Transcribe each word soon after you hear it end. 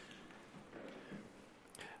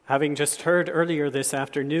Having just heard earlier this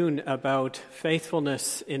afternoon about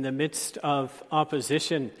faithfulness in the midst of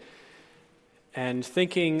opposition, and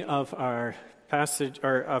thinking of our passage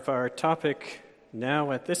or of our topic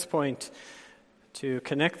now at this point, to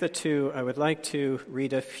connect the two, I would like to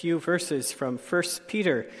read a few verses from 1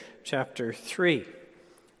 Peter chapter 3.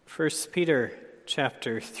 1 Peter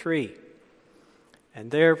chapter 3. And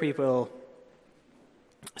there we will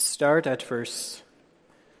start at verse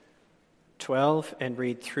 12 and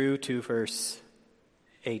read through to verse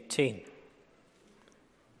 18.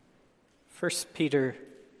 1 Peter,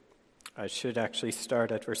 I should actually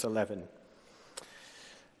start at verse 11.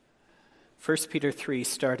 1 Peter 3,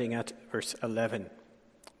 starting at verse 11.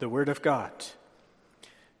 The Word of God.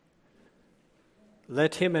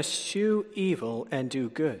 Let him eschew evil and do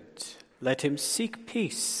good. Let him seek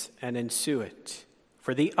peace and ensue it.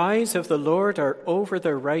 For the eyes of the Lord are over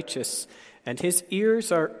the righteous, and his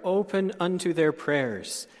ears are open unto their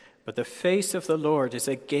prayers. But the face of the Lord is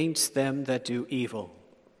against them that do evil.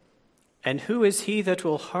 And who is he that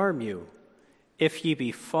will harm you, if ye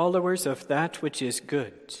be followers of that which is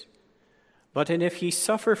good? But and if ye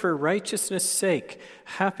suffer for righteousness' sake,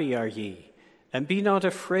 happy are ye, and be not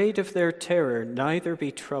afraid of their terror, neither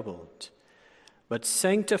be troubled. But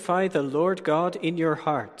sanctify the Lord God in your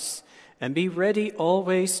hearts, and be ready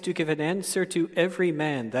always to give an answer to every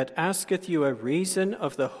man that asketh you a reason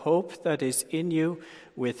of the hope that is in you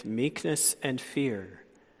with meekness and fear,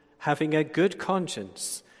 having a good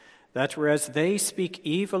conscience, that whereas they speak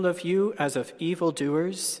evil of you as of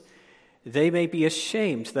evildoers, they may be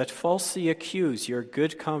ashamed that falsely accuse your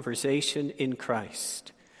good conversation in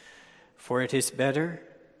Christ. For it is better,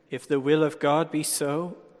 if the will of God be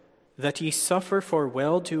so, that ye suffer for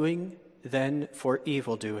well-doing than for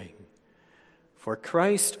evil-doing. For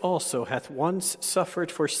Christ also hath once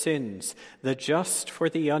suffered for sins, the just for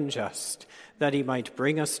the unjust, that he might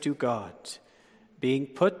bring us to God, being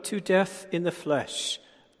put to death in the flesh,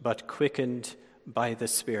 but quickened by the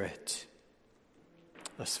Spirit.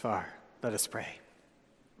 Thus far. Let us pray.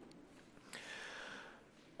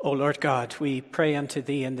 O Lord God, we pray unto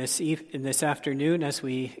thee in this afternoon as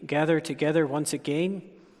we gather together once again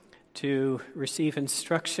to receive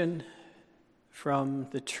instruction from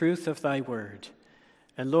the truth of thy word.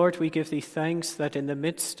 And Lord, we give thee thanks that in the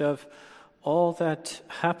midst of all that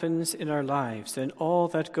happens in our lives and all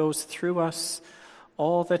that goes through us,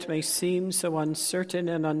 all that may seem so uncertain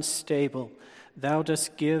and unstable, thou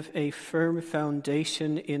dost give a firm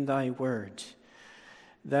foundation in thy word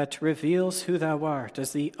that reveals who thou art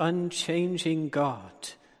as the unchanging God,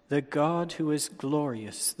 the God who is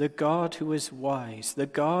glorious, the God who is wise, the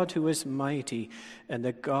God who is mighty, and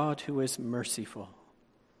the God who is merciful.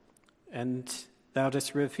 And thou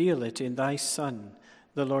dost reveal it in thy Son,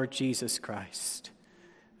 the Lord Jesus Christ.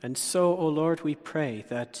 And so, O Lord, we pray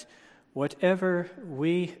that whatever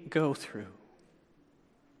we go through,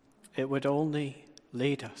 it would only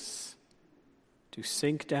lead us to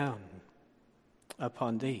sink down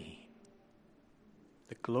upon thee,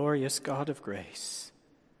 the glorious God of grace,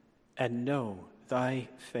 and know thy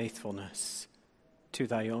faithfulness to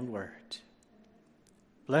thy own word.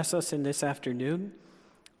 Bless us in this afternoon,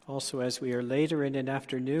 also as we are later in an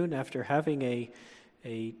afternoon after having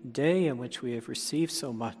a day in which we have received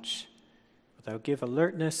so much. Thou give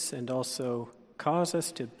alertness and also cause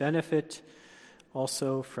us to benefit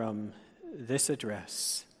also from this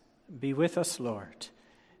address. Be with us, Lord,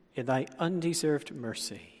 in thy undeserved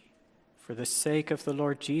mercy, for the sake of the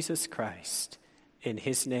Lord Jesus Christ. In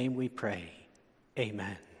his name we pray.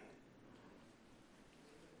 Amen.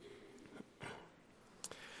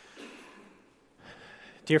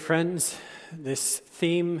 Dear friends, this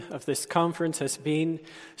theme of this conference has been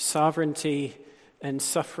sovereignty and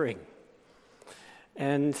suffering.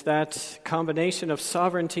 And that combination of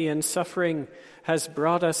sovereignty and suffering has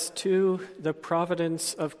brought us to the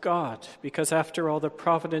providence of God, because after all, the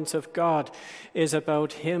providence of God is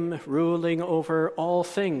about him ruling over all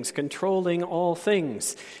things, controlling all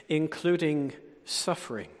things, including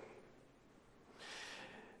suffering.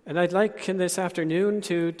 And I'd like in this afternoon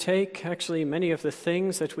to take actually many of the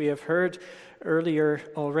things that we have heard earlier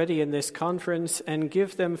already in this conference and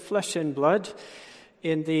give them flesh and blood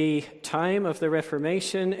in the time of the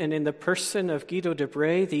Reformation and in the person of Guido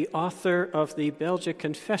DeBres, the author of the Belgic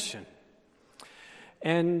Confession.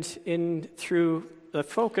 And through the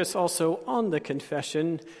focus also on the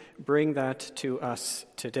confession, bring that to us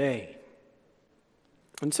today.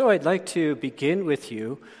 And so I'd like to begin with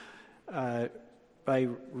you by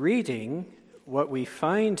reading what we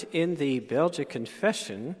find in the Belgic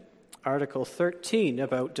Confession, Article 13,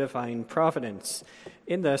 about divine providence.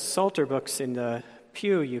 In the Psalter books in the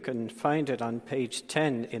pew, you can find it on page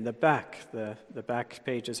 10 in the back. The back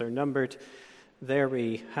pages are numbered. There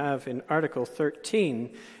we have in Article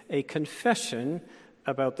 13 a confession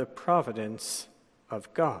about the providence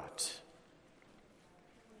of God.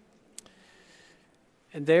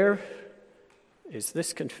 And there is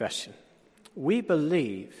this confession. We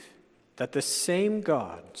believe that the same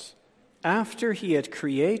God, after he had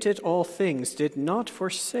created all things, did not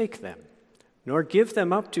forsake them, nor give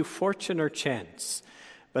them up to fortune or chance,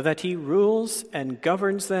 but that he rules and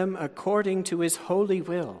governs them according to his holy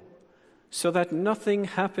will, so that nothing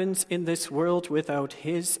happens in this world without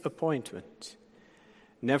his appointment.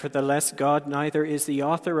 Nevertheless, God neither is the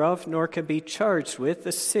author of, nor can be charged with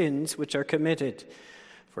the sins which are committed.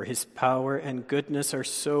 For his power and goodness are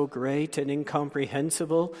so great and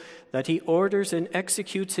incomprehensible that he orders and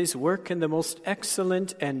executes his work in the most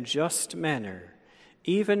excellent and just manner,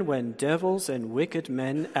 even when devils and wicked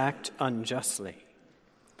men act unjustly.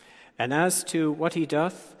 And as to what he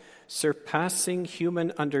doth, surpassing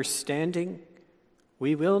human understanding,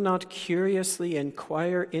 we will not curiously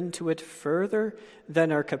inquire into it further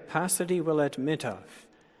than our capacity will admit of,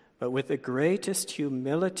 but with the greatest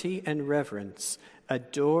humility and reverence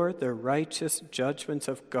adore the righteous judgments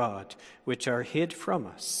of God, which are hid from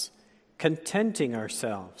us, contenting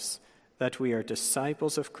ourselves that we are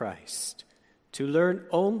disciples of Christ, to learn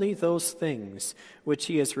only those things which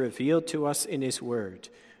he has revealed to us in his word,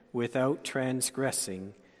 without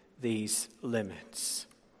transgressing these limits.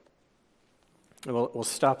 We'll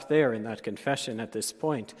stop there in that confession at this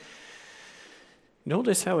point.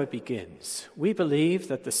 Notice how it begins. We believe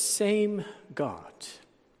that the same God.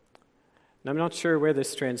 And I'm not sure where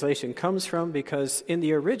this translation comes from, because in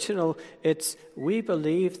the original it's, we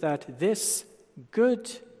believe that this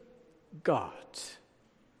good God.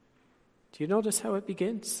 Do you notice how it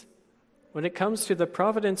begins? When it comes to the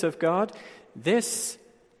providence of God, this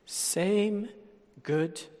same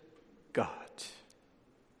good God.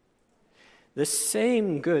 The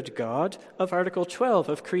same good God of Article 12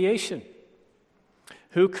 of creation,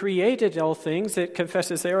 who created all things, it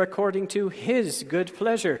confesses there, according to his good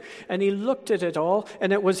pleasure. And he looked at it all,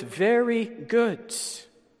 and it was very good.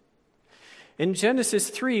 In Genesis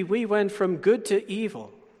 3, we went from good to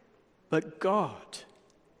evil, but God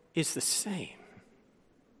is the same.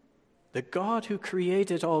 The God who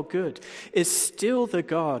created all good is still the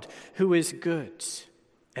God who is good.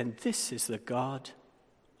 And this is the God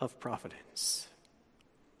of providence.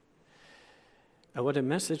 And what a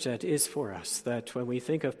message that is for us, that when we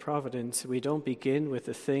think of providence, we don't begin with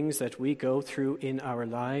the things that we go through in our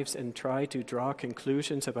lives and try to draw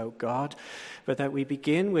conclusions about God, but that we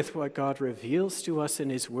begin with what God reveals to us in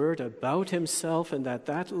his word about himself, and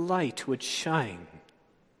that light would shine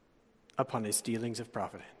upon his dealings of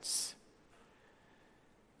providence.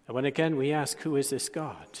 And when again we ask, who is this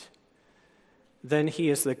God? Then he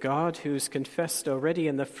is the God who's confessed already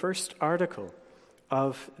in the first article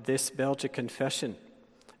of this Belgic confession,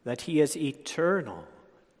 that he is eternal,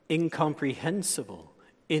 incomprehensible,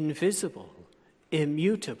 invisible,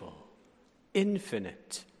 immutable,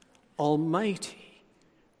 infinite, almighty,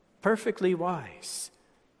 perfectly wise,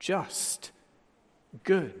 just,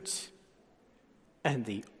 good, and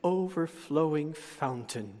the overflowing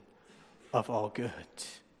fountain of all good.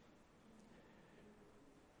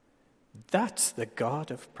 That's the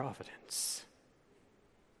God of providence.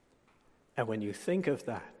 And when you think of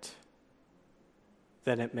that,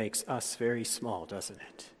 then it makes us very small, doesn't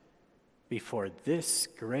it? Before this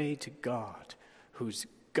great God who's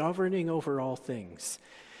governing over all things,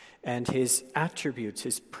 and his attributes,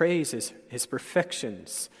 his praises, his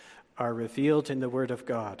perfections are revealed in the Word of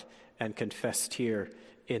God and confessed here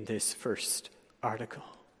in this first article.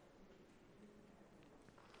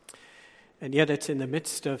 And yet it's in the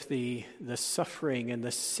midst of the suffering and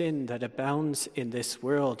the sin that abounds in this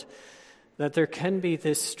world that there can be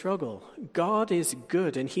this struggle. God is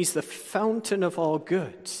good, and he's the fountain of all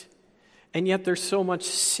good. And yet there's so much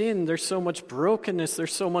sin, there's so much brokenness,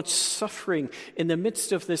 there's so much suffering in the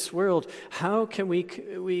midst of this world. How can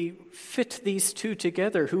we fit these two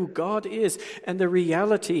together, who God is and the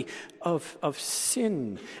reality of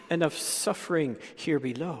sin and of suffering here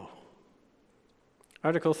below?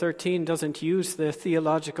 Article 13 doesn't use the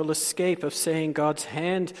theological escape of saying God's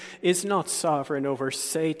hand is not sovereign over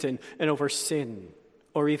Satan and over sin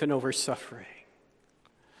or even over suffering.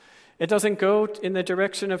 It doesn't go in the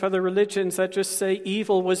direction of other religions that just say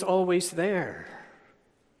evil was always there.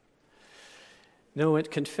 No, it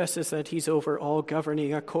confesses that he's over all,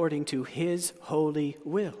 governing according to his holy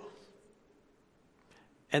will.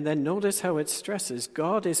 And then notice how it stresses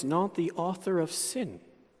God is not the author of sin,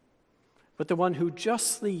 but the one who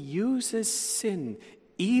justly uses sin,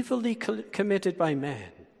 evilly committed by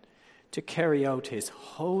man, to carry out his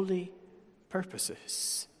holy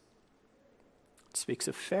purposes. It speaks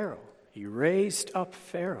of Pharaoh. He raised up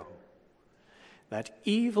Pharaoh, that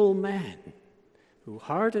evil man who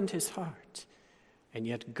hardened his heart, and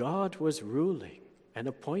yet God was ruling and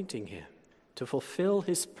appointing him to fulfill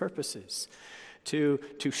his purposes, to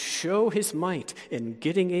show his might in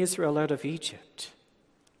getting Israel out of Egypt.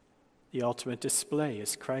 The ultimate display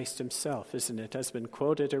is Christ himself, isn't it? Has been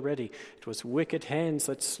quoted already. It was wicked hands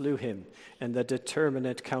that slew him, and the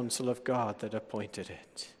determinate counsel of God that appointed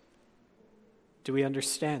it. Do we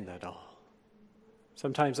understand that all?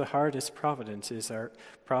 Sometimes the hardest providences are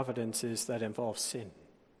providences that involve sin.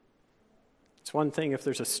 It's one thing if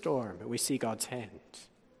there's a storm and we see God's hand,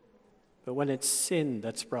 but when it's sin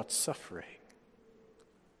that's brought suffering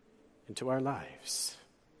into our lives,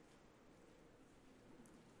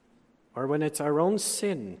 or when it's our own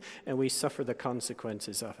sin and we suffer the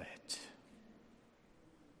consequences of it.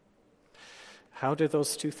 How do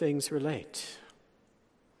those two things relate?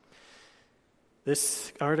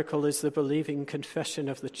 This article is the believing confession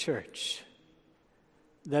of the church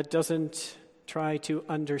that doesn't try to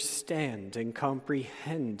understand and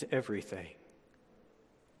comprehend everything,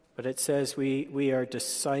 but it says we are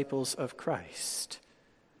disciples of Christ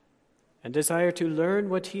and desire to learn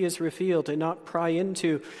what he has revealed and not pry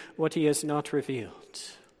into what he has not revealed.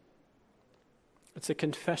 It's a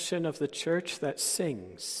confession of the church that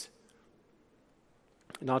sings,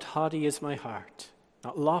 "Not haughty is my heart,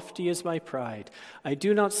 not lofty is my pride. I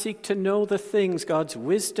do not seek to know the things God's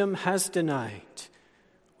wisdom has denied.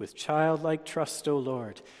 With childlike trust, O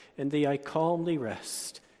Lord, in thee I calmly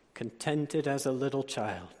rest, contented as a little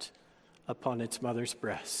child upon its mother's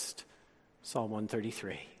breast." Psalm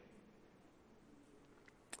 133.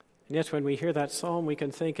 And yet when we hear that psalm, we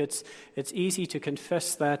can think it's easy to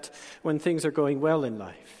confess that when things are going well in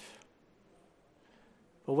life.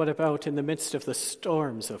 But what about in the midst of the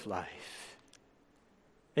storms of life?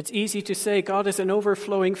 It's easy to say God is an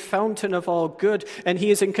overflowing fountain of all good, and he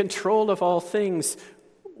is in control of all things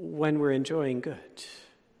when we're enjoying good.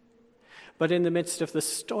 But in the midst of the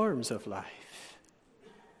storms of life,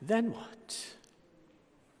 then what?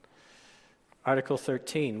 Article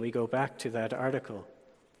 13, we go back to that article,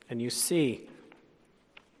 and you see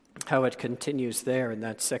how it continues there in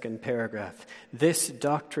that second paragraph. This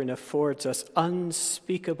doctrine affords us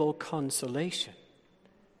unspeakable consolation,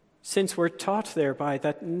 since we're taught thereby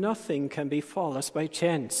that nothing can befall us by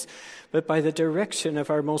chance, but by the direction of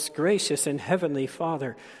our most gracious and heavenly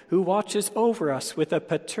Father, who watches over us with a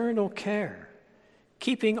paternal care,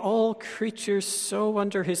 keeping all creatures so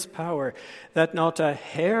under his power that not a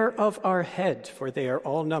hair of our head, for they are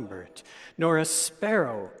all numbered, nor a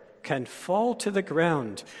sparrow can fall to the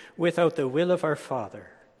ground without the will of our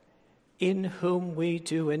Father, in whom we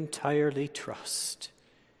do entirely trust,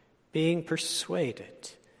 being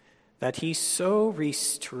persuaded that he so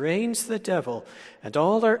restrains the devil and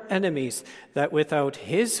all our enemies that without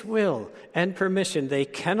his will and permission they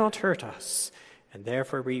cannot hurt us, and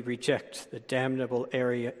therefore we reject the damnable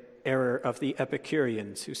error of the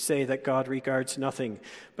Epicureans, who say that God regards nothing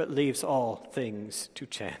but leaves all things to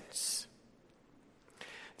chance.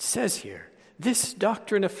 It says here, this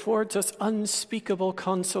doctrine affords us unspeakable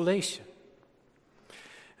consolation.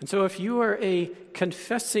 And so if you are a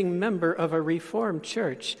confessing member of a Reformed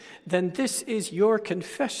church, then this is your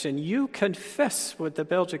confession. You confess with the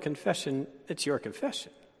Belgian Confession, it's your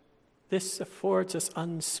confession. This affords us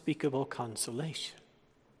unspeakable consolation.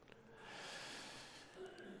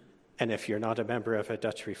 And if you're not a member of a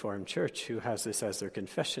Dutch Reformed church who has this as their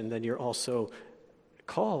confession, then you're also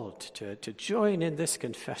called to join in this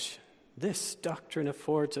confession. This doctrine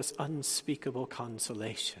affords us unspeakable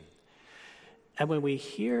consolation. And when we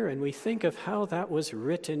hear and we think of how that was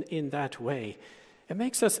written in that way, it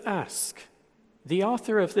makes us ask, the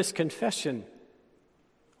author of this confession,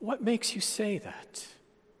 what makes you say that?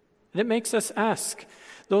 And it makes us ask,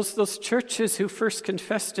 those churches who first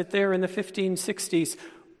confessed it there in the 1560s,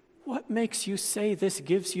 what makes you say this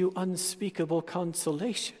gives you unspeakable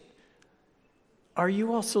consolation? Are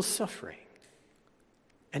you also suffering?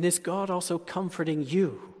 And is God also comforting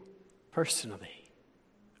you personally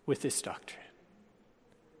with this doctrine?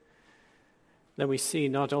 Then we see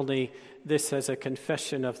not only this as a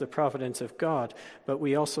confession of the providence of God, but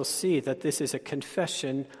we also see that this is a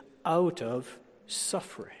confession out of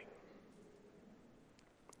suffering.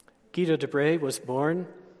 Guido DeBres was born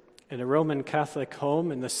in a Roman Catholic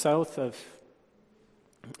home in the south of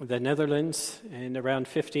the Netherlands in around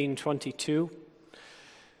 1522.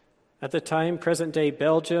 At the time, present-day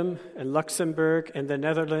Belgium and Luxembourg and the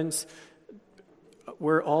Netherlands,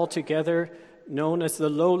 were altogether known as the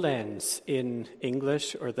Lowlands in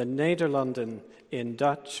English, or the Nederlanden in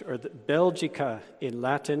Dutch, or the Belgica in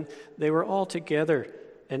Latin. They were altogether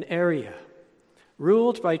an area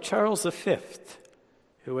ruled by Charles V,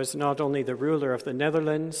 who was not only the ruler of the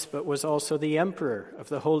Netherlands, but was also the emperor of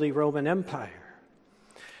the Holy Roman Empire.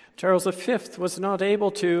 Charles V was not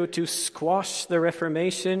able to squash the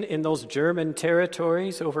Reformation in those German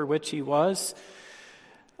territories over which he was,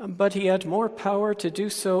 but he had more power to do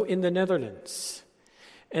so in the Netherlands.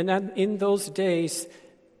 And in those days,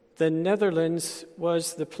 the Netherlands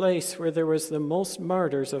was the place where there was the most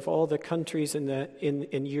martyrs of all the countries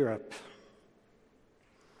in Europe.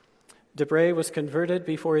 DeBres was converted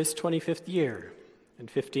before his 25th year in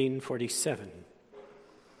 1547.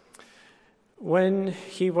 When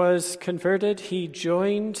he was converted, he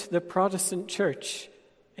joined the Protestant church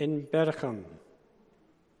in Berchem.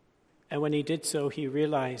 And when he did so, he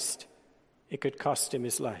realized it could cost him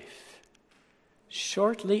his life.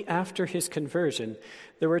 Shortly after his conversion,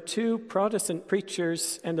 there were two Protestant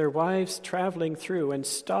preachers and their wives traveling through and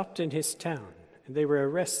stopped in his town, and they were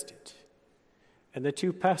arrested. And the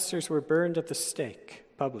two pastors were burned at the stake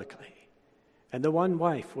publicly, and the one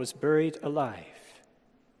wife was buried alive.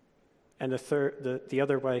 And the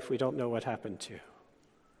other wife, we don't know what happened to.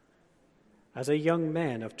 As a young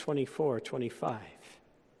man of 24, 25,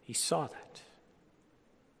 he saw that.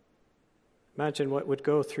 Imagine what would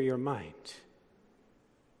go through your mind.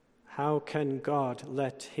 How can God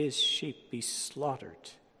let his sheep be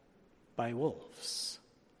slaughtered by wolves?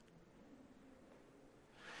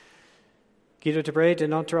 Guido DeBres did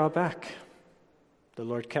not draw back. The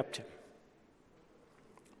Lord kept him.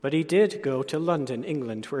 But he did go to London,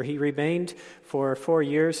 England, where he remained for 4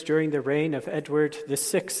 years during the reign of Edward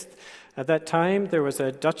VI. At that time, there was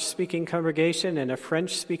a Dutch-speaking congregation and a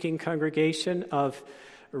French-speaking congregation of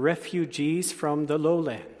refugees from the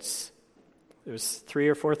lowlands. There was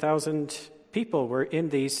 3,000 or 4,000 people were in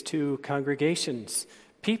these two congregations.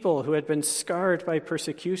 People who had been scarred by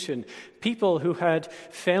persecution. People who had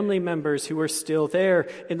family members who were still there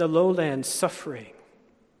in the lowlands suffering.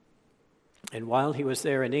 And while he was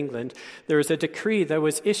there in England, there was a decree that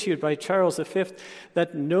was issued by Charles V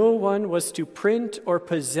that no one was to print or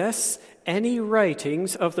possess any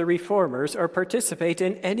writings of the reformers or participate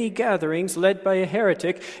in any gatherings led by a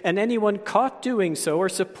heretic, and anyone caught doing so or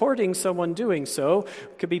supporting someone doing so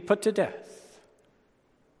could be put to death.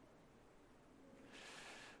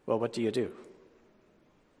 Well, what do you do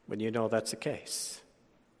when you know that's the case?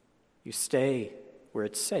 You stay where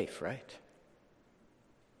it's safe, right?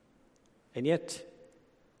 And yet,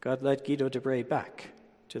 God led Guido DeBres back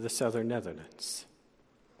to the southern Netherlands.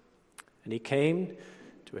 And he came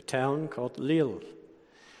to a town called Lille,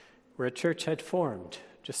 where a church had formed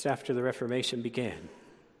just after the Reformation began.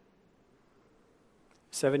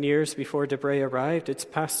 7 years before DeBres arrived, its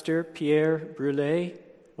pastor, Pierre Brulé,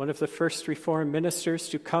 one of the first Reformed ministers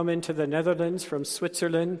to come into the Netherlands from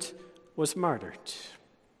Switzerland, was martyred.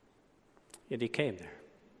 Yet he came there.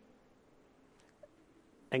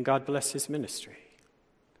 And God bless his ministry.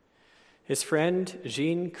 His friend,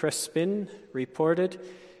 Jean Crespin, reported,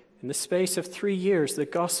 in the space of 3 years, the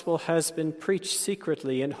gospel has been preached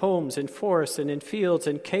secretly in homes, in forests, and in fields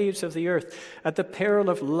and caves of the earth, at the peril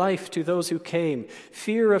of life to those who came.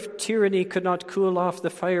 Fear of tyranny could not cool off the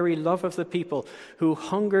fiery love of the people who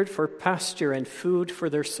hungered for pasture and food for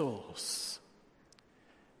their souls.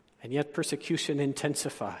 And yet persecution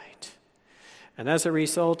intensified. And as a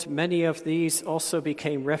result, many of these also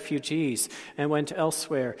became refugees and went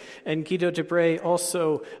elsewhere. And Guido DeBres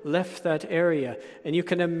also left that area. And you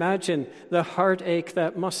can imagine the heartache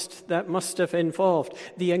that must have involved,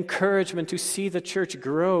 the encouragement to see the church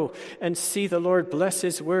grow and see the Lord bless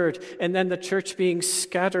his word, and then the church being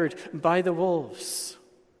scattered by the wolves.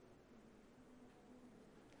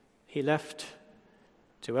 He left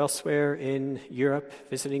to elsewhere in Europe,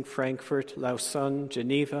 visiting Frankfurt, Lausanne,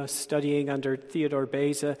 Geneva, studying under Theodore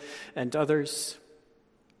Beza and others.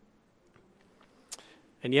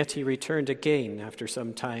 And yet he returned again after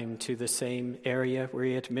some time to the same area where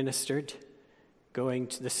he had ministered,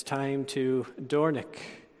 going this time to Doornik,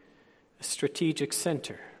 a strategic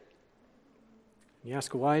center. You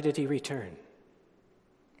ask, why did he return?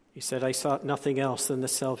 He said, I sought nothing else than the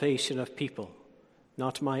salvation of people,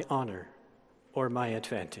 not my honor or my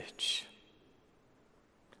advantage.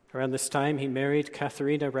 Around this time, he married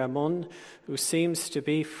Katharina Ramon, who seems to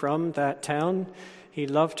be from that town. He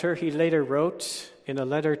loved her. He later wrote in a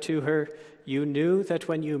letter to her, you knew that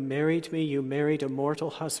when you married me, you married a mortal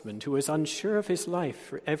husband who was unsure of his life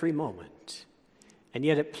for every moment. And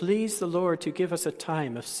yet it pleased the Lord to give us a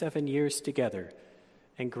time of 7 years together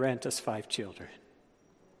and grant us 5 children.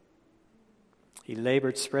 He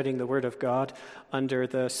labored spreading the word of God under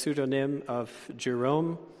the pseudonym of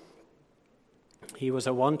Jerome. He was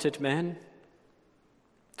a wanted man.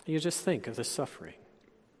 You just think of the suffering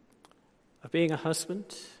of being a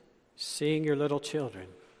husband, seeing your little children,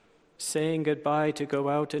 saying goodbye to go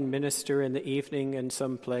out and minister in the evening in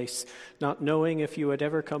some place, not knowing if you would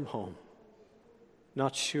ever come home,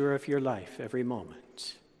 not sure of your life every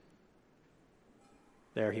moment.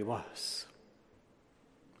 There he was.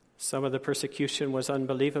 Some of the persecution was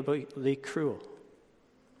unbelievably cruel.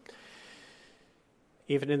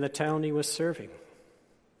 Even in the town he was serving.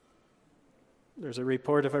 There's a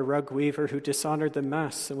report of a rug weaver who dishonored the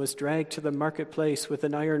Mass and was dragged to the marketplace with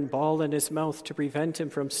an iron ball in his mouth to prevent him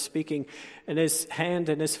from speaking, and his hand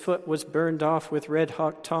and his foot was burned off with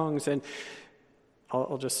red-hot tongs, and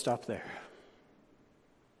I'll just stop there.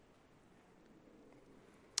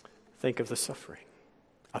 Think of the suffering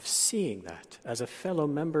of seeing that as a fellow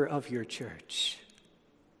member of your church,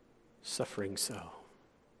 suffering so.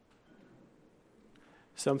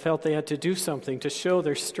 Some felt they had to do something to show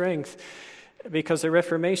their strength because the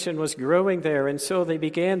Reformation was growing there, and so they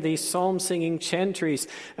began these psalm-singing chantries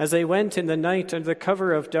as they went in the night under the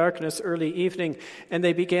cover of darkness early evening, and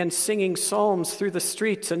they began singing psalms through the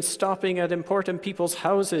streets and stopping at important people's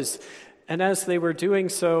houses. And as they were doing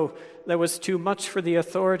so, there was too much for the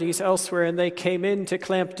authorities elsewhere, and they came in to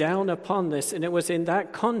clamp down upon this. And it was in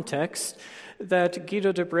that context that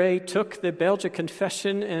Guido DeBres took the Belgic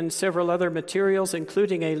Confession and several other materials,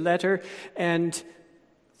 including a letter, and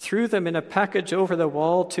threw them in a package over the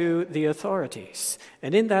wall to the authorities.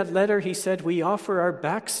 And in that letter he said, "We offer our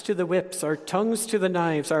backs to the whips, our tongues to the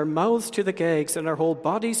knives, our mouths to the gags, and our whole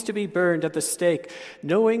bodies to be burned at the stake,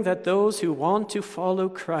 knowing that those who want to follow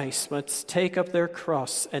Christ must take up their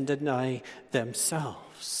cross and deny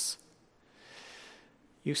themselves."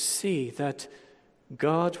 You see that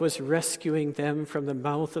God was rescuing them from the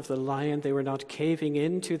mouth of the lion. They were not caving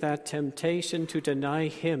into that temptation to deny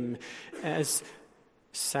him, as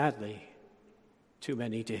sadly too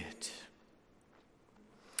many did.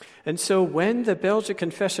 And so when the Belgic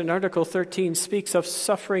Confession, Article 13, speaks of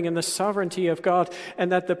suffering and the sovereignty of God,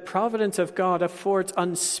 and that the providence of God affords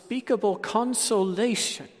unspeakable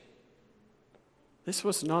consolation, this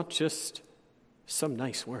was not just some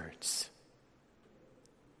nice words.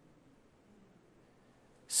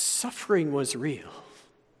 Suffering was real.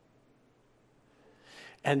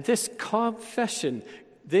 And this confession,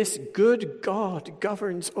 this good God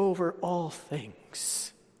governs over all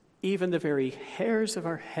things. Even the very hairs of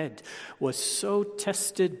our head was so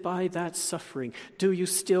tested by that suffering. Do you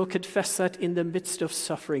still confess that in the midst of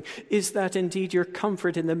suffering? Is that indeed your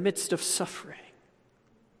comfort in the midst of suffering?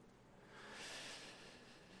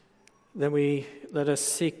 Then let us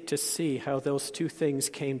seek to see how those two things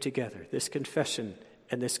came together, this confession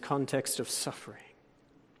and this context of suffering,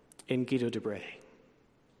 in Guido DeBres.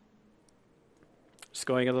 Just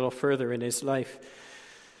going a little further in his life,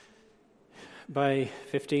 by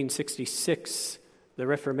 1566, the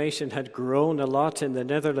Reformation had grown a lot in the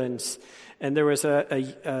Netherlands, and there was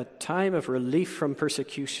a time of relief from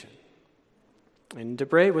persecution. And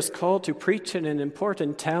DeBres was called to preach in an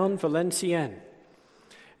important town, Valenciennes.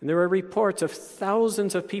 And there were reports of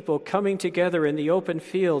thousands of people coming together in the open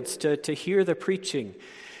fields to hear the preaching.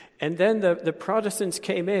 And then the Protestants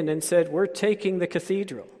came in and said, "We're taking the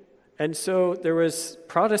cathedral." And so there was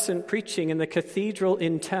Protestant preaching in the cathedral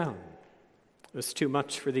in town. It was too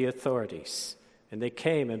much for the authorities, and they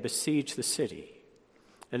came and besieged the city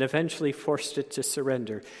and eventually forced it to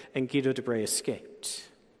surrender, and Guido DeBres escaped.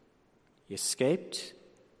 He escaped,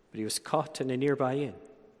 but he was caught in a nearby inn.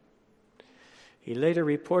 He later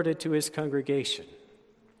reported to his congregation,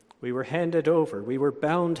 "We were handed over, we were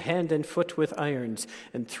bound hand and foot with irons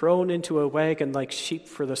and thrown into a wagon like sheep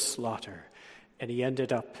for the slaughter," and he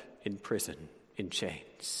ended up in prison, in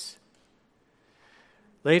chains.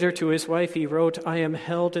 Later to his wife he wrote, "I am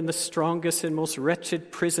held in the strongest and most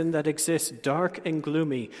wretched prison that exists, dark and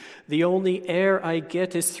gloomy. The only air I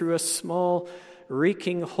get is through a small,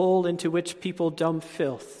 reeking hole into which people dump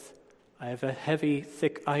filth. I have a heavy,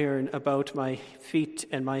 thick iron about my feet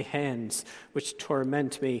and my hands, which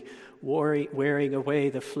torment me, wearing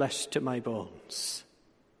away the flesh to my bones."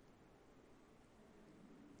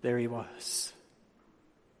 There he was.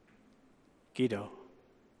 Guido,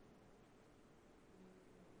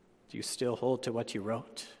 do you still hold to what you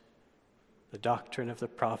wrote? The doctrine of the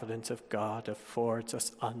providence of God affords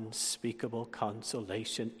us unspeakable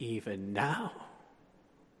consolation even now.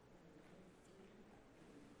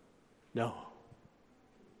 No,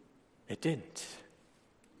 it didn't.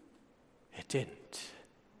 It didn't.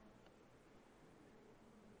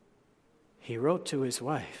 He wrote to his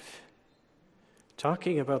wife,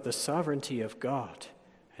 talking about the sovereignty of God.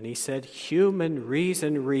 And he said, human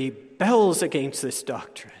reason rebels against this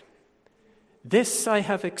doctrine. This I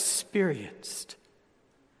have experienced.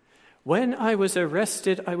 When I was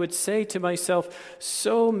arrested, I would say to myself,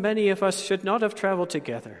 so many of us should not have traveled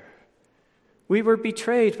together. We were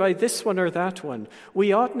betrayed by this one or that one.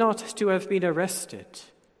 We ought not to have been arrested.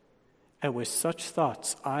 And with such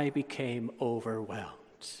thoughts, I became overwhelmed.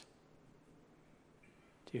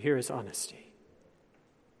 Do you hear his honesty?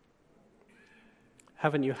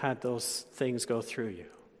 Haven't you had those things go through you?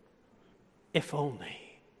 If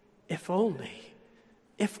only, if only,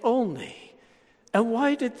 if only. And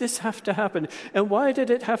why did this have to happen? And why did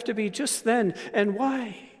it have to be just then? And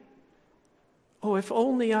why? Oh, if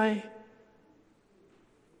only I...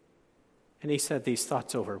 And he said these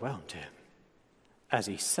thoughts overwhelmed him as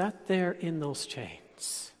he sat there in those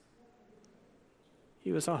chains.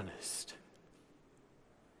 He was honest.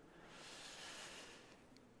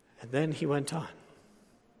 And then he went on.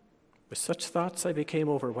 With such thoughts I became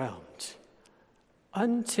overwhelmed,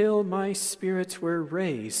 until my spirits were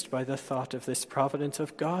raised by the thought of this providence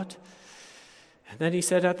of God. And then he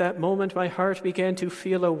said, at that moment my heart began to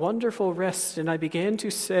feel a wonderful rest, and I began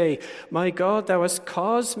to say, my God, thou hast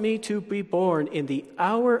caused me to be born in the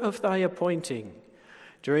hour of thy appointing.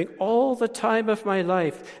 During all the time of my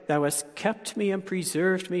life, thou hast kept me and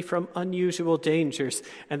preserved me from unusual dangers,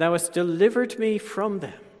 and thou hast delivered me from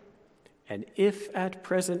them. And if at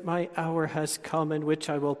present my hour has come in which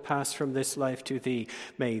I will pass from this life to thee,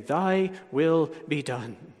 may thy will be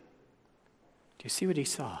done. Do you see what he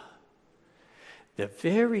saw? The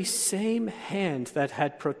very same hand that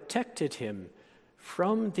had protected him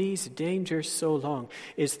from these dangers so long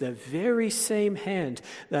is the very same hand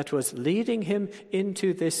that was leading him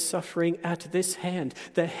into this suffering at this hand.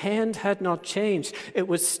 The hand had not changed. It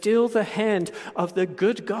was still the hand of the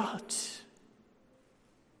good God.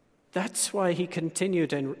 That's why he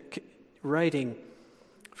continued and writing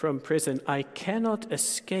from prison, I cannot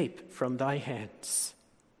escape from thy hands.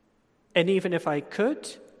 And even if I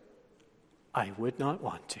could, I would not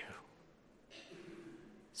want to.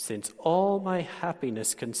 Since all my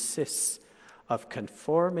happiness consists of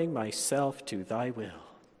conforming myself to thy will.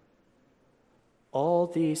 All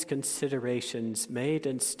these considerations made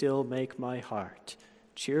and still make my heart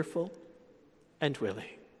cheerful and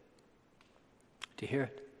willing. Do you hear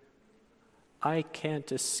it? I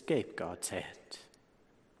can't escape God's hand.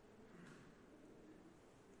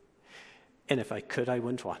 And if I could, I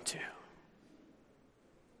wouldn't want to.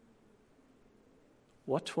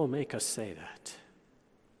 What will make us say that?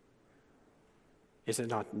 Is it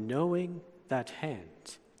not knowing that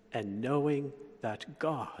hand and knowing that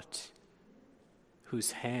God,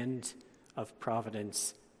 whose hand of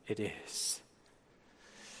providence it is?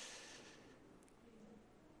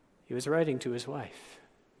 He was writing to his wife,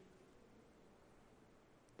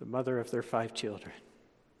 the mother of their 5 children.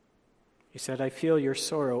 He said, I feel your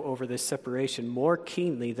sorrow over this separation more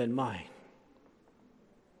keenly than mine.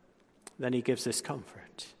 Then he gives this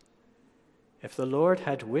comfort. If the Lord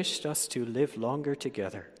had wished us to live longer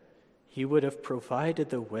together, he would have provided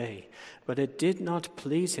the way, but it did not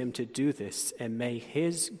please him to do this, and may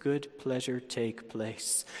his good pleasure take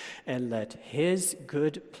place, and let his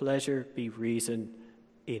good pleasure be reason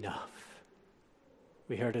enough.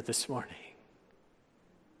 We heard it this morning.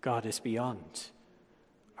 God is beyond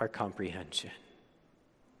our comprehension.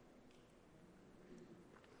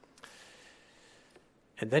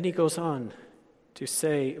 And then he goes on to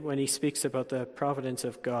say, when he speaks about the providence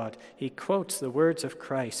of God, he quotes the words of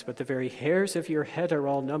Christ, but the very hairs of your head are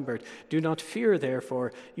all numbered. Do not fear,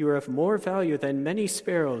 therefore, you are of more value than many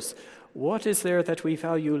sparrows. What is there that we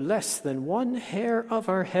value less than one hair of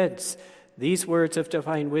our heads? These words of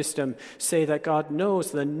divine wisdom say that God knows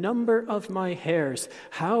the number of my hairs.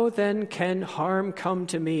 How then can harm come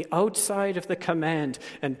to me outside of the command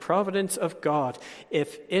and providence of God,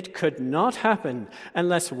 if it could not happen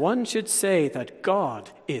unless one should say that God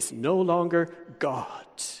is no longer God?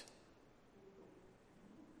 Do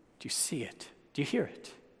you see it? Do you hear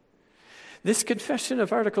it? This confession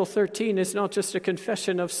of Article 13 is not just a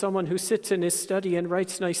confession of someone who sits in his study and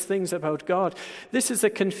writes nice things about God. This is a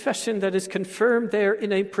confession that is confirmed there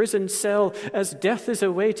in a prison cell as death is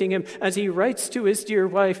awaiting him, as he writes to his dear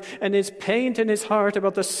wife and is pained in his heart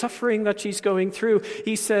about the suffering that she's going through.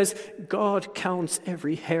 He says, God counts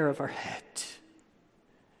every hair of our head.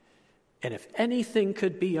 And if anything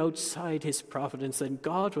could be outside his providence, then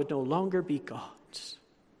God would no longer be God.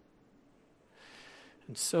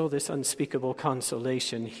 And so this unspeakable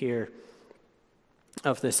consolation here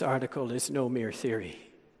of this article is no mere theory.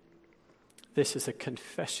 This is a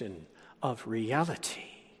confession of reality.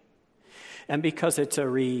 And because it's a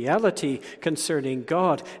reality concerning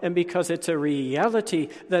God, and because it's a reality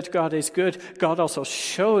that God is good, God also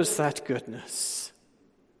shows that goodness,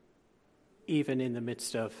 even in the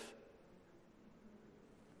midst of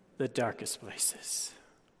the darkest places.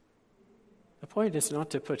 The point is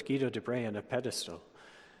not to put Guido DeBres on a pedestal.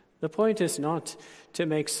 The point is not to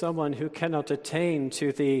make someone who cannot attain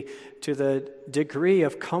to the degree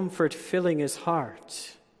of comfort filling his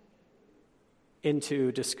heart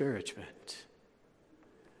into discouragement.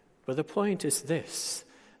 But the point is this,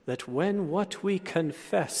 that when what we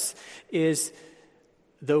confess is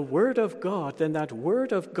the Word of God, then that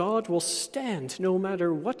Word of God will stand no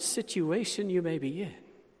matter what situation you may be in.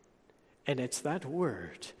 And it's that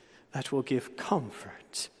Word that will give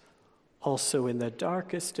comfort also in the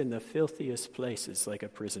darkest and the filthiest places like a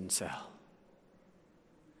prison cell.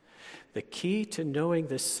 The key to knowing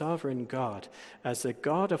the sovereign God as the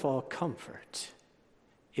God of all comfort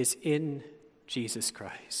is in Jesus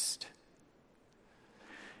Christ.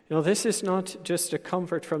 You know, this is not just a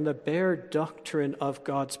comfort from the bare doctrine of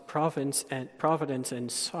God's providence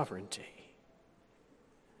and sovereignty.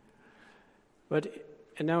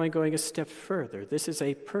 And now I'm going a step further. This is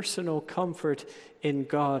a personal comfort in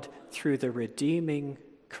God through the redeeming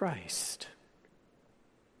Christ.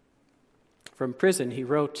 From prison, he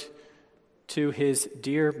wrote to his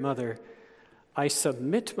dear mother, "I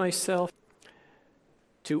submit myself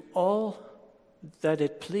to all that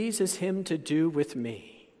it pleases him to do with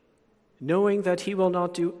me, knowing that he will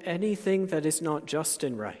not do anything that is not just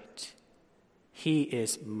and right. He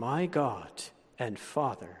is my God and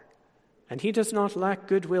Father, and he does not lack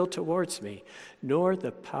goodwill towards me, nor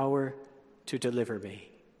the power to deliver me,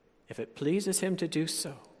 if it pleases him to do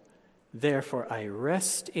so. Therefore I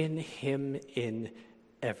rest in him in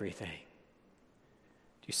everything."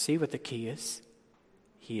 Do you see what the key is?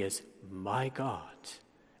 He is my God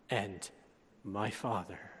and my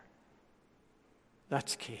Father.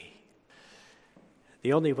 That's key.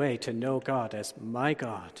 The only way to know God as my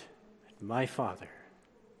God and my Father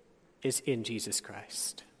is in Jesus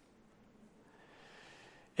Christ.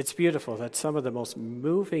 It's beautiful that some of the most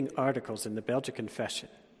moving articles in the Belgian Confession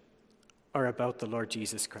are about the Lord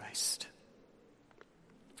Jesus Christ.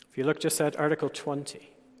 If you look just at Article 20,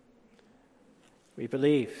 we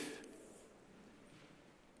believe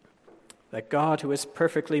that God, who is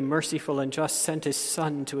perfectly merciful and just, sent his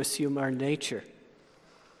Son to assume our nature.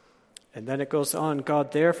 And then it goes on,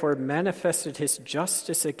 God therefore manifested his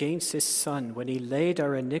justice against his Son when he laid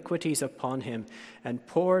our iniquities upon him and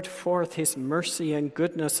poured forth his mercy and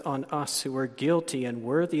goodness on us who were guilty and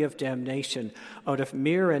worthy of damnation out of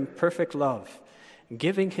mere and perfect love,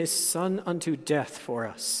 giving his Son unto death for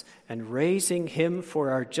us and raising him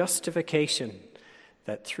for our justification,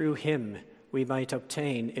 that through him we might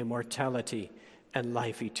obtain immortality and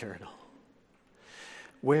life eternal.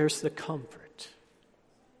 Where's the comfort?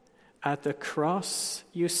 At the cross,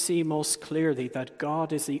 you see most clearly that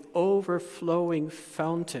God is the overflowing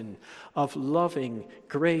fountain of loving,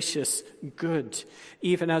 gracious good,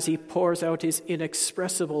 even as he pours out his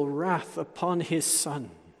inexpressible wrath upon his Son.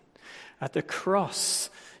 At the cross,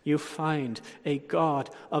 you find a God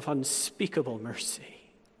of unspeakable mercy.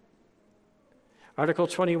 Article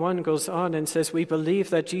 21 goes on and says, "We believe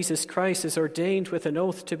that Jesus Christ is ordained with an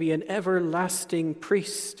oath to be an everlasting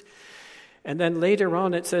priest." And then later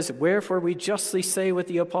on it says, "Wherefore we justly say with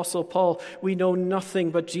the Apostle Paul, we know nothing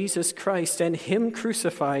but Jesus Christ and him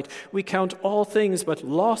crucified. We count all things but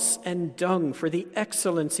loss and dung for the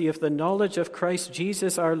excellency of the knowledge of Christ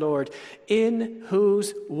Jesus our Lord, in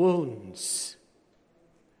whose wounds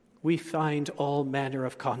we find all manner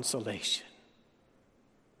of consolation."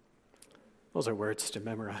 Those are words to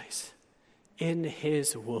memorize. In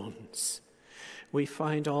his wounds we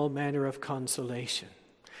find all manner of consolation.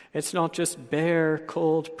 It's not just bare,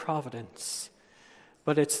 cold providence,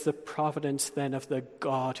 but it's the providence then of the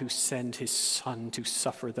God who sent his Son to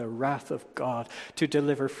suffer the wrath of God, to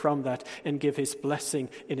deliver from that and give his blessing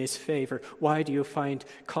in his favor. Why do you find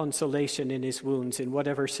consolation in his wounds in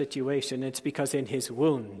whatever situation? It's because in his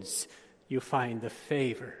wounds you find the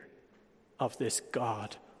favor of this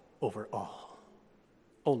God over all.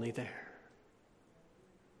 Only there.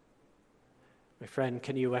 My friend,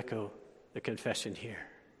 can you echo the confession here?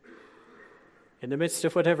 In the midst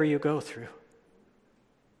of whatever you go through,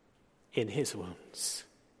 in his wounds,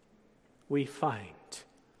 we find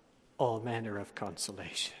all manner of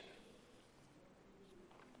consolation.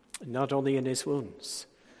 Not only in his wounds.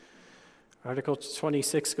 Article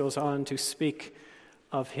 26 goes on to speak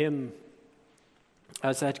of him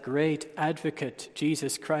as that great advocate,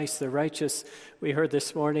 Jesus Christ the righteous. We heard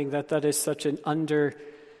this morning that is such an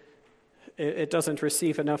It doesn't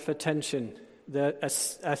receive enough attention, the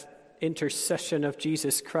intercession of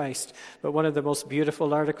Jesus Christ. But one of the most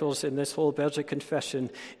beautiful articles in this whole Belgic Confession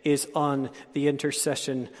is on the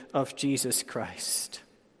intercession of Jesus Christ.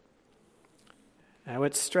 Now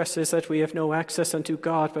it stresses that we have no access unto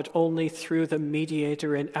God, but only through the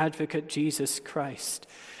mediator and advocate Jesus Christ.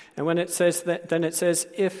 And when it says that, then it says,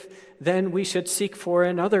 if then we should seek for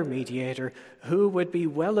another mediator, who would be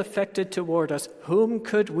well affected toward us, whom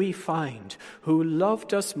could we find, who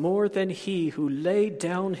loved us more than he, who laid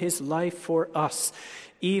down his life for us,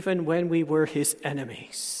 even when we were his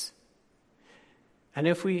enemies? And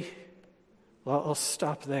if I'll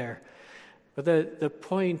stop there. But the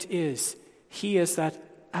point is, he is that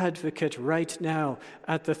advocate right now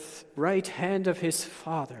at the right hand of his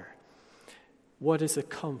Father. What is a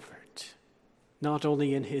comfort? Not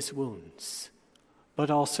only in his wounds, but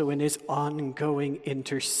also in his ongoing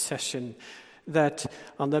intercession, that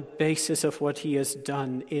on the basis of what he has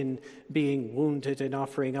done in being wounded and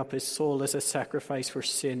offering up his soul as a sacrifice for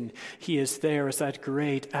sin, he is there as that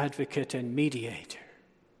great advocate and mediator.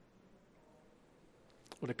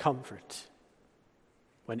 What a comfort.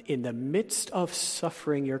 When in the midst of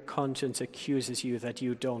suffering, your conscience accuses you that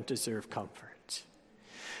you don't deserve comfort.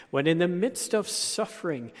 When in the midst of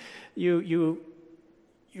suffering, you're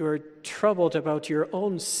troubled about your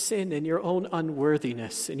own sin and your own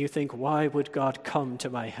unworthiness, and you think, why would God come to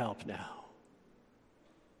my help now?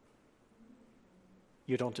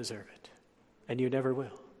 You don't deserve it, and you never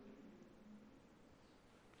will.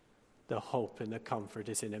 The hope and the comfort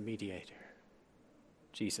is in a mediator,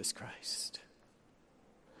 Jesus Christ.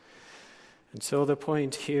 And so the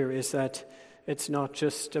point here is that it's not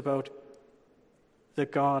just about the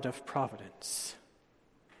God of providence.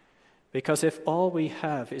 Because if all we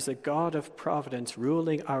have is a God of providence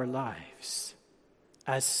ruling our lives,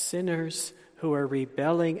 as sinners who are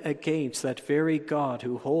rebelling against that very God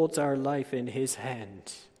who holds our life in his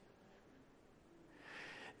hand,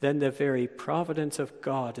 then the very providence of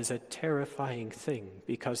God is a terrifying thing,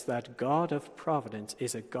 because that God of providence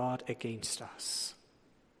is a God against us.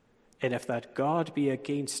 And if that God be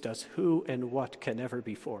against us, who and what can ever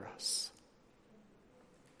be for us?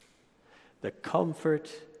 The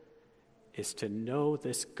comfort is to know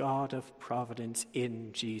this God of providence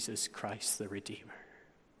in Jesus Christ the Redeemer.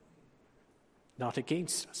 Not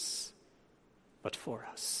against us, but for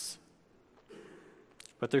us.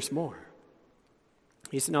 But there's more.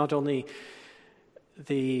 He's not only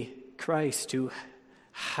the Christ who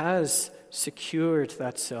has secured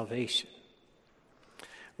that salvation.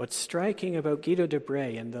 What's striking about Guido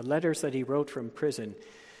DeBres and the letters that he wrote from prison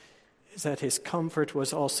is that his comfort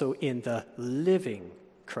was also in the living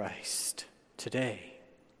Christ today.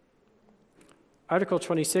 Article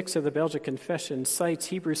 26 of the Belgic Confession cites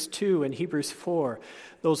Hebrews 2 and Hebrews 4,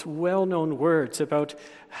 those well-known words about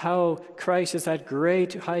how Christ is that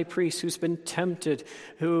great high priest who's been tempted,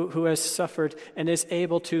 who has suffered, and is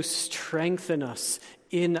able to strengthen us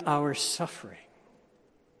in our suffering,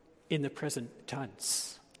 in the present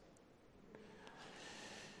tense.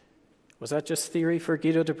 Was that just theory for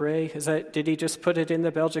Guido DeBres? Did he just put it in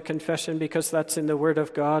the Belgic Confession because that's in the Word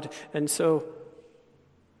of God? And so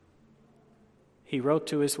he wrote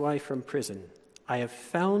to his wife from prison, I have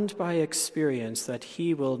found by experience that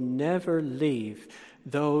he will never leave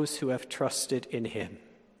those who have trusted in him.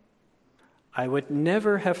 I would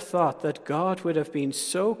never have thought that God would have been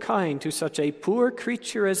so kind to such a poor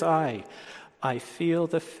creature as I. I feel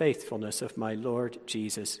the faithfulness of my Lord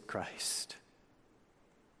Jesus Christ.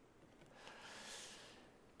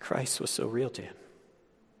 Christ was so real to him.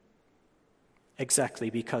 Exactly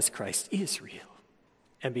because Christ is real,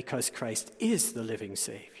 and because Christ is the living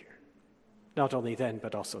Savior. Not only then,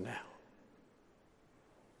 but also now.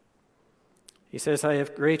 He says, I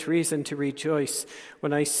have great reason to rejoice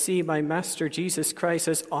when I see my Master Jesus Christ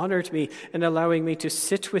has honored me and allowing me to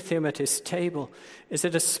sit with him at his table. Is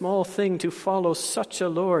it a small thing to follow such a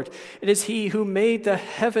Lord? It is he who made the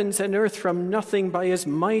heavens and earth from nothing by his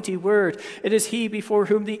mighty word. It is he before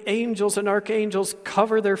whom the angels and archangels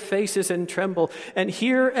cover their faces and tremble. And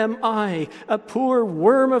here am I, a poor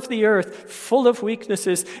worm of the earth, full of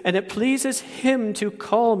weaknesses, and it pleases him to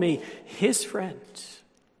call me his friend.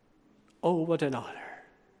 Oh, what an honor.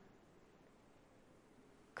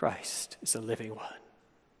 Christ is the living one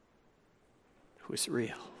who is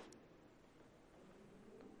real,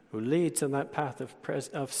 who leads on that path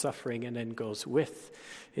of suffering and then goes with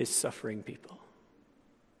his suffering people.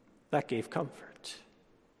 That gave comfort.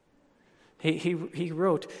 He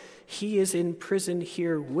wrote, he is in prison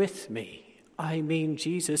here with me. I mean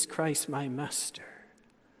Jesus Christ, my Master.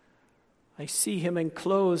 I see him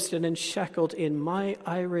enclosed and enshackled in my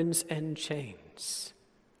irons and chains,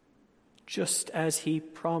 just as he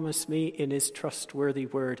promised me in his trustworthy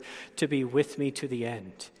word to be with me to the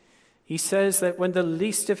end. He says that when the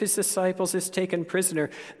least of his disciples is taken prisoner,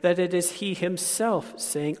 that it is he himself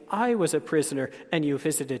saying, I was a prisoner and you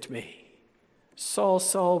visited me. Saul,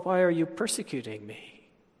 Saul, why are you persecuting me?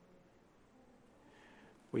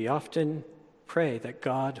 We often pray that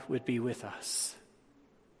God would be with us.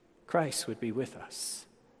 Christ would be with us.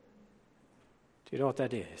 Do you know what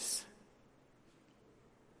that is?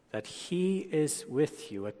 That he is with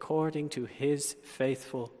you according to his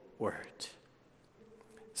faithful word.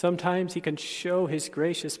 Sometimes he can show his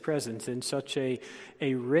gracious presence in such a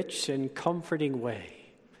rich and comforting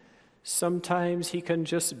way. Sometimes he can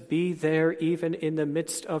just be there even in the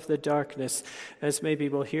midst of the darkness, as maybe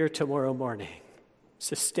we'll hear tomorrow morning,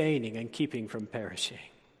 sustaining and keeping from perishing.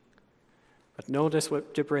 But notice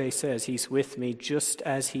what DeBres says, he's with me just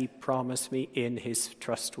as he promised me in his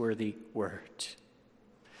trustworthy word.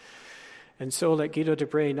 And so let Guido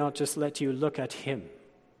DeBres not just let you look at him,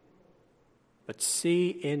 but see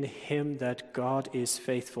in him that God is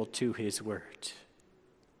faithful to his word.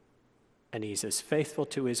 And he's as faithful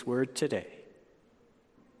to his word today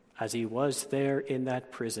as he was there in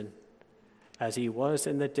that prison, as he was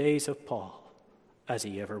in the days of Paul, as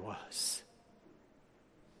he ever was.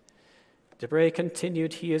 DeBres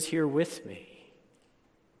continued, he is here with me,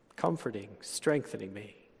 comforting, strengthening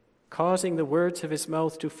me, causing the words of his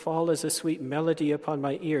mouth to fall as a sweet melody upon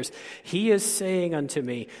my ears. He is saying unto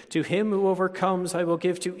me, to him who overcomes I will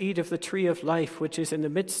give to eat of the tree of life, which is in the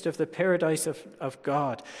midst of the paradise of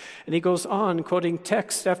God. And he goes on, quoting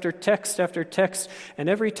text after text after text, and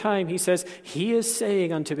every time he says, he is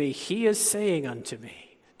saying unto me, he is saying unto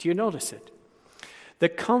me. Do you notice it? The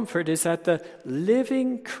comfort is that the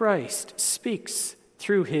living Christ speaks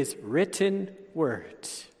through his written word.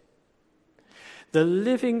 The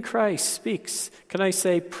living Christ speaks, can I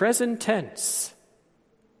say, present tense,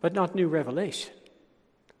 but not new revelation,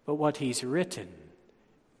 but what he's written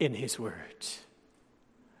in his word.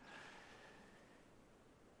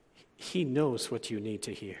 He knows what you need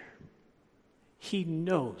to hear. He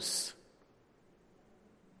knows.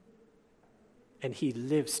 And he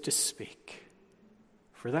lives to speak.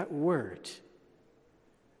 For that word,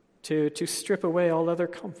 to strip away all other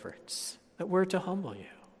comforts, that word to humble you.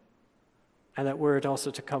 And that word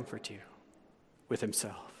also to comfort you with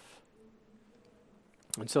himself.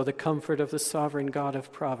 And so the comfort of the sovereign God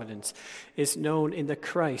of providence is known in the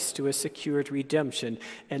Christ who has secured redemption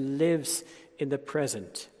and lives in the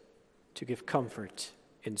present to give comfort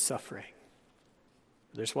in suffering.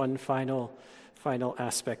 There's one final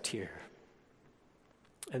aspect here,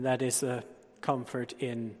 and that is the comfort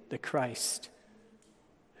in the Christ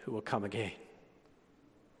who will come again.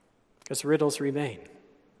 Because riddles remain.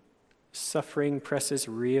 Suffering presses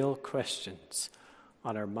real questions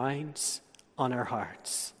on our minds, on our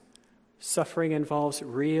hearts. Suffering involves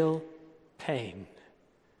real pain,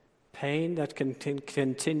 pain that can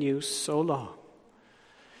continue so long.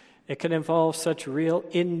 It can involve such real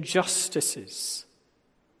injustices,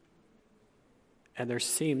 and there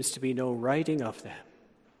seems to be no righting of them.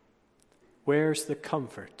 Where's the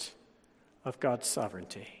comfort of God's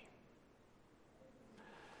sovereignty?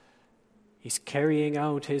 He's carrying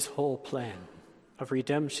out his whole plan of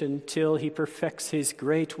redemption till he perfects his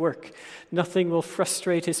great work. Nothing will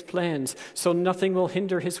frustrate his plans, so nothing will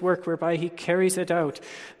hinder his work whereby he carries it out.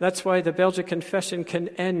 That's why the Belgic Confession can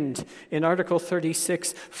end in Article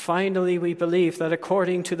 36. Finally, we believe that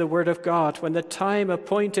according to the word of God, when the time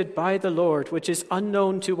appointed by the Lord, which is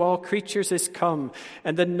unknown to all creatures, is come,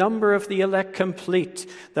 and the number of the elect complete,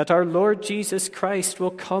 that our Lord Jesus Christ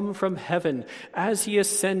will come from heaven as he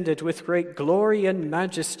ascended with great glory and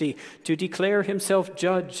majesty to declare himself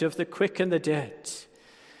judge of the quick and the dead.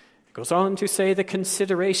 It goes on to say the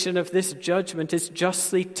consideration of this judgment is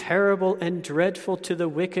justly terrible and dreadful to the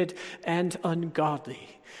wicked and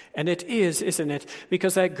ungodly. And it is, isn't it?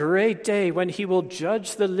 Because that great day when he will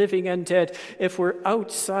judge the living and dead, if we're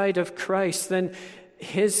outside of Christ, then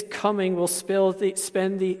his coming will spell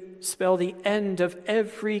the end of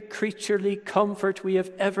every creaturely comfort we have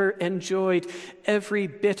ever enjoyed, every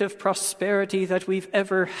bit of prosperity that we've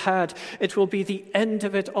ever had. It will be the end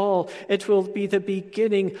of it all. It will be the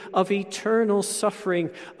beginning of eternal suffering,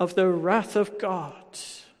 of the wrath of God.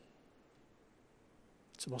 It's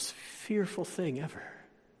the most fearful thing ever.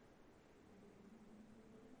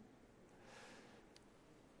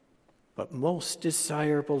 But most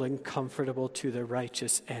desirable and comfortable to the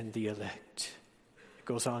righteous and the elect. It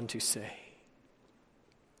goes on to say,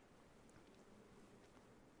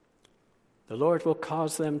 The Lord will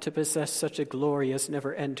cause them to possess such a glory as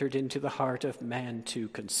never entered into the heart of man to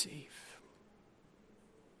conceive.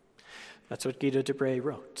 That's what Guido DeBres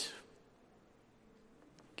wrote.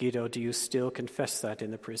 Guido, do you still confess that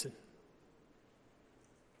in the prison?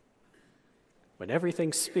 When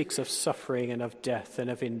everything speaks of suffering and of death and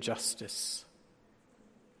of injustice.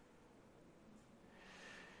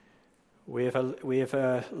 We have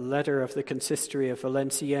a letter of the consistory of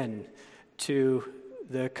Valenciennes to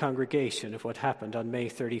the congregation of what happened on May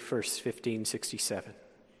 31st, 1567.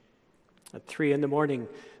 At 3 a.m,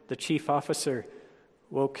 the chief officer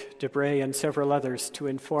woke DeBres and several others to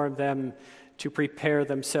inform them to prepare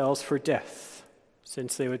themselves for death,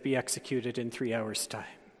 since they would be executed in 3 hours' time.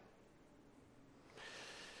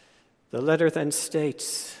 The letter then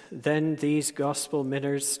states, then these gospel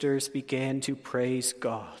ministers began to praise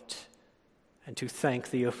God and to thank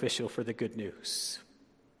the official for the good news.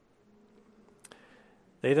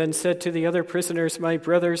 They then said to the other prisoners, my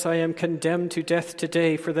brothers, I am condemned to death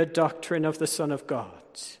today for the doctrine of the Son of God.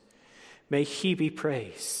 May he be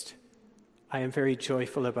praised. I am very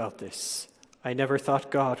joyful about this. I never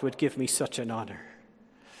thought God would give me such an honor.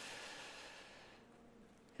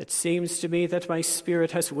 It seems to me that my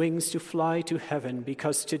spirit has wings to fly to heaven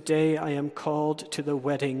because today I am called to the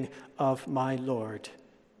wedding of my Lord,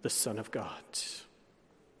 the Son of God.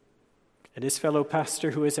 And his fellow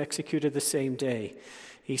pastor, who was executed the same day,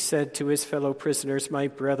 he said to his fellow prisoners, my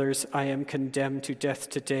brothers, I am condemned to death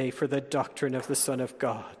today for the doctrine of the Son of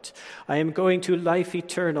God. I am going to life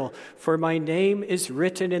eternal, for my name is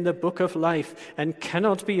written in the book of life and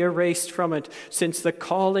cannot be erased from it, since the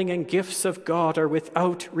calling and gifts of God are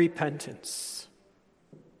without repentance.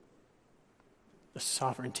 The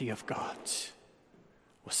sovereignty of God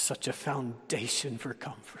was such a foundation for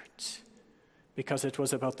comfort, because it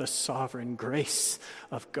was about the sovereign grace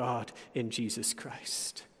of God in Jesus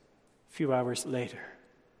Christ. A few hours later,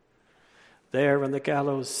 there on the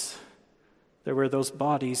gallows, there were those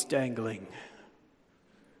bodies dangling.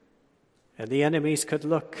 And the enemies could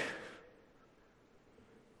look,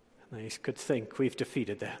 and they could think, we've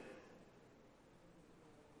defeated them.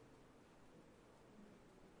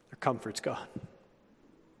 Their comfort's gone.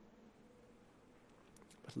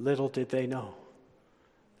 But little did they know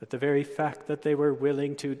that the very fact that they were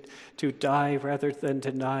willing to die rather than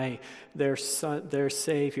deny their Son, their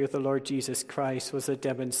Savior, the Lord Jesus Christ, was a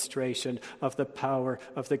demonstration of the power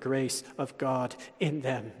of the grace of God in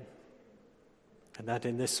them. And that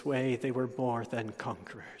in this way they were more than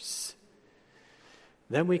conquerors.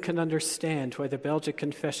 Then we can understand why the Belgic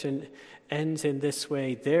Confession ends in this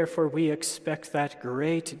way. Therefore we expect that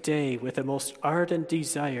great day with a most ardent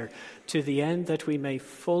desire, to the end that we may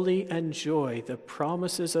fully enjoy the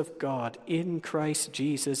promises of God in Christ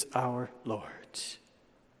Jesus our Lord.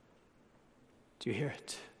 Do you hear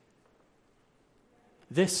it?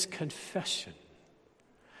 This confession,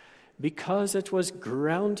 because it was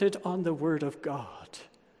grounded on the Word of God,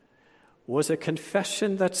 was a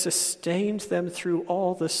confession that sustained them through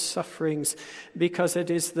all the sufferings, because it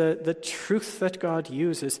is the truth that God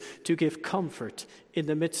uses to give comfort in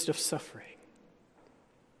the midst of suffering.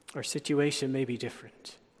 Our situation may be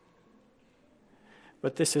different,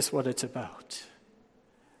 but this is what it's about: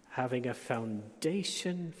 having a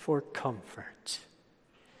foundation for comfort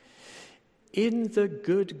in the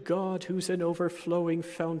good God, who's an overflowing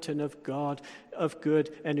fountain of God, of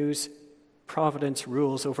good, and whose providence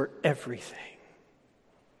rules over everything.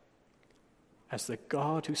 As the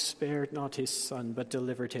God who spared not his Son, but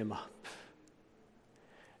delivered him up.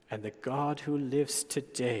 And the God who lives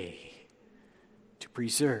today to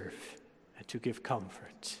preserve and to give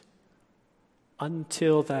comfort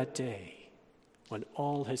until that day when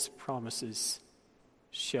all his promises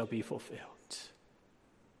shall be fulfilled.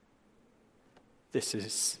 This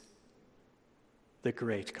is the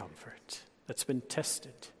great comfort that's been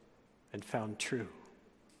tested and found true,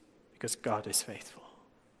 because God is faithful.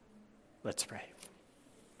 Let's pray.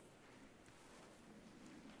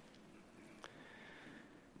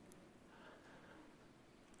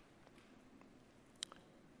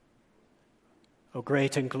 O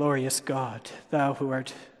great and glorious God, thou who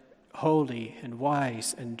art holy and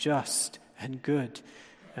wise and just and good,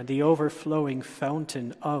 and the overflowing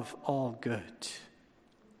fountain of all good.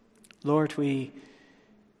 Lord, we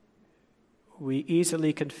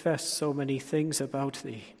easily confess so many things about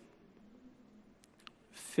thee.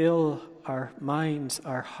 Fill our minds,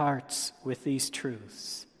 our hearts with these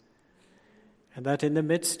truths, and that in the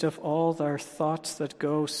midst of all our thoughts that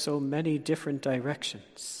go so many different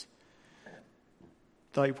directions,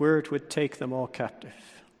 thy word would take them all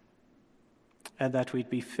captive, and that we'd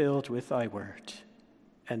be filled with thy word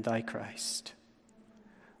and thy Christ.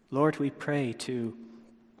 Lord, we pray to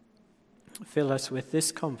fill us with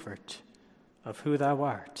this comfort of who thou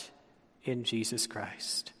art in Jesus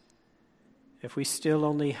Christ. If we still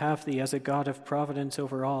only have thee as a God of providence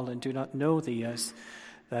over all and do not know thee as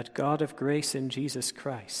that God of grace in Jesus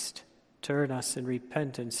Christ, turn us in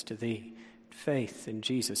repentance to thee, faith in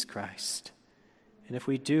Jesus Christ. And if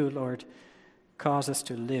we do, Lord, cause us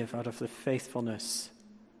to live out of the faithfulness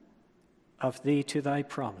of thee to thy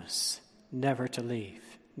promise, never to leave,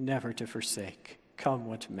 never to forsake, come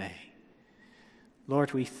what may.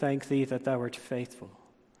 Lord, we thank thee that thou art faithful.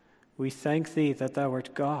 We thank thee that thou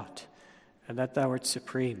art God and that thou art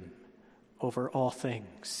supreme over all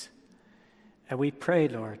things. And we pray,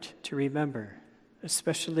 Lord, to remember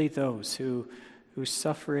especially those who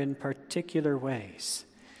suffer in particular ways,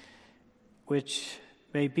 which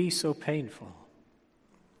may be so painful,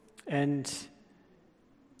 and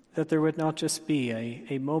that there would not just be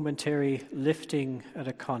a momentary lifting at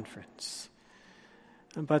a conference,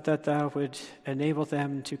 but that thou would enable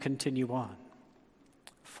them to continue on,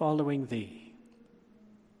 following thee,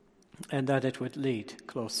 and that it would lead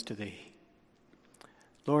close to thee.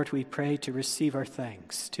 Lord, we pray to receive our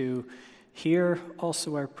thanks, to hear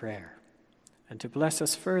also our prayer, and to bless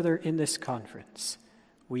us further in this conference.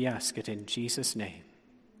 We ask it in Jesus' name.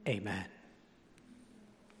 Amen.